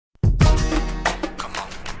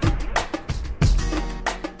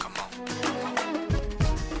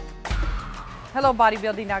Hello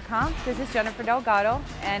bodybuilding.com, this is Jennifer Delgado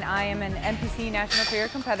and I am an NPC National Career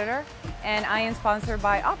Competitor and I am sponsored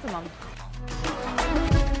by Optimum.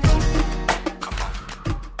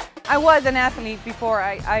 I was an athlete before.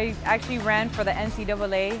 I actually ran for the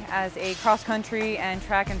NCAA as a cross-country and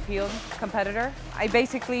track and field competitor. I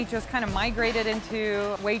basically just kind of migrated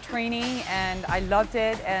into weight training and I loved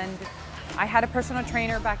it, and I had a personal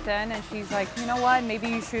trainer back then and she's like, you know what, maybe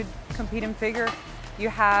you should compete in figure. You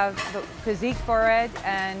have the physique for it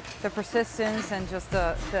and the persistence and just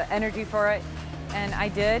the energy for it. And I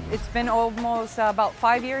did. It's been almost about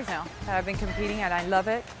 5 years now that I've been competing and I love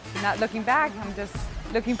it. Not looking back, I'm just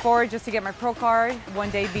looking forward just to get my pro card, one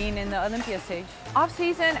day being in the Olympia stage. Off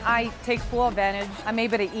season, I take full advantage. I'm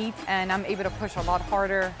able to eat and I'm able to push a lot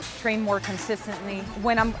harder, train more consistently.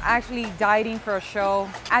 When I'm actually dieting for a show,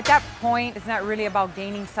 at that point, it's not really about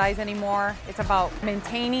gaining size anymore. It's about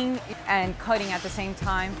maintaining and cutting at the same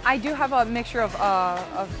time. I do have a mixture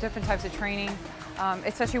of different types of training.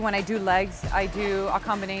 Especially when I do legs, I do a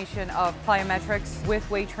combination of plyometrics with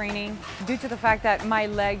weight training. Due to the fact that my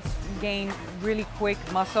legs gain really quick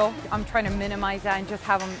muscle, I'm trying to minimize that and just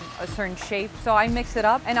have them a certain shape. So I mix it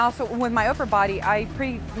up. And also with my upper body, I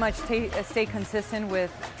pretty much stay consistent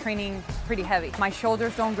with training pretty heavy. My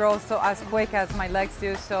shoulders don't grow as quick as my legs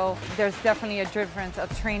do, so there's definitely a difference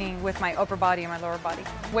of training with my upper body and my lower body.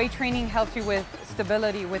 Weight training helps you with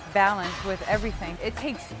stability, with balance, with everything. It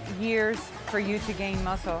takes years for you to gain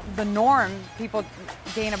muscle. The norm, people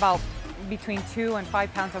gain about between 2 and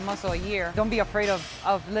 5 pounds of muscle a year. Don't be afraid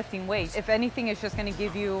of lifting weights. If anything, it's just going to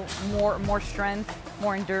give you more strength,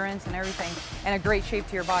 more endurance and everything, and a great shape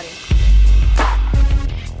to your body.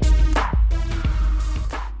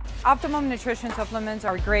 Optimum nutrition supplements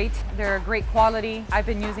are great. They're great quality. I've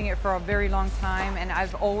been using it for a very long time and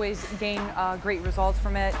I've always gained great results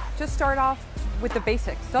from it. Just start off with the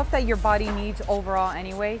basics, stuff that your body needs overall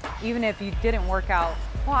anyway, even if you didn't work out.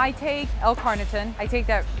 Well, I take L-carnitine. I take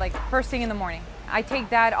that like first thing in the morning. I take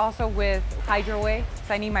that also with Hydro Whey,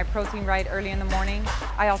 so I need my protein right early in the morning.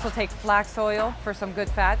 I also take flax oil for some good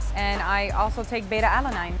fats, and I also take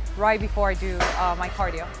beta-alanine right before I do my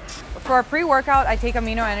cardio. For a pre-workout, I take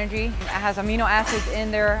Amino Energy. It has amino acids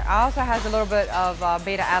in there. It also has a little bit of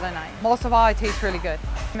beta-alanine. Most of all, it tastes really good.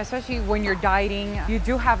 Especially when you're dieting, you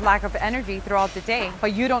do have lack of energy throughout the day,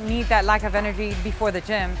 but you don't need that lack of energy before the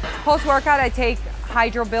gym. Post-workout, I take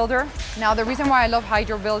Hydro Builder. Now, the reason why I love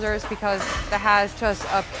Hydro Builder is because it has just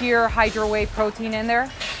a pure Hydro Whey protein in there,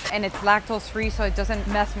 and it's lactose-free, so it doesn't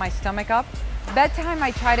mess my stomach up. Bedtime,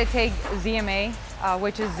 I try to take ZMA,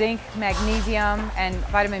 which is zinc, magnesium, and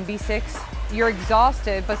vitamin B6. You're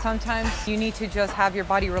exhausted, but sometimes you need to just have your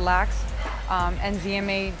body relax, and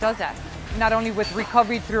ZMA does that. Not only with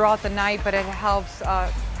recovery throughout the night, but it helps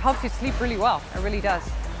you sleep really well. It really does.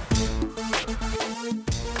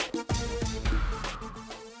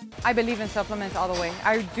 I believe in supplements all the way.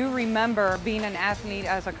 I do remember being an athlete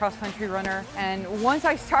as a cross-country runner, and once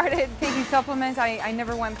I started taking supplements, I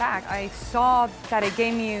never went back. I saw that it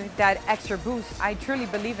gave me that extra boost. I truly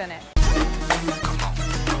believe in it.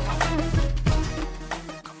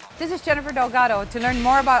 This is Jennifer Delgado. To learn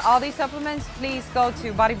more about all these supplements, please go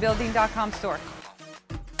to bodybuilding.com store.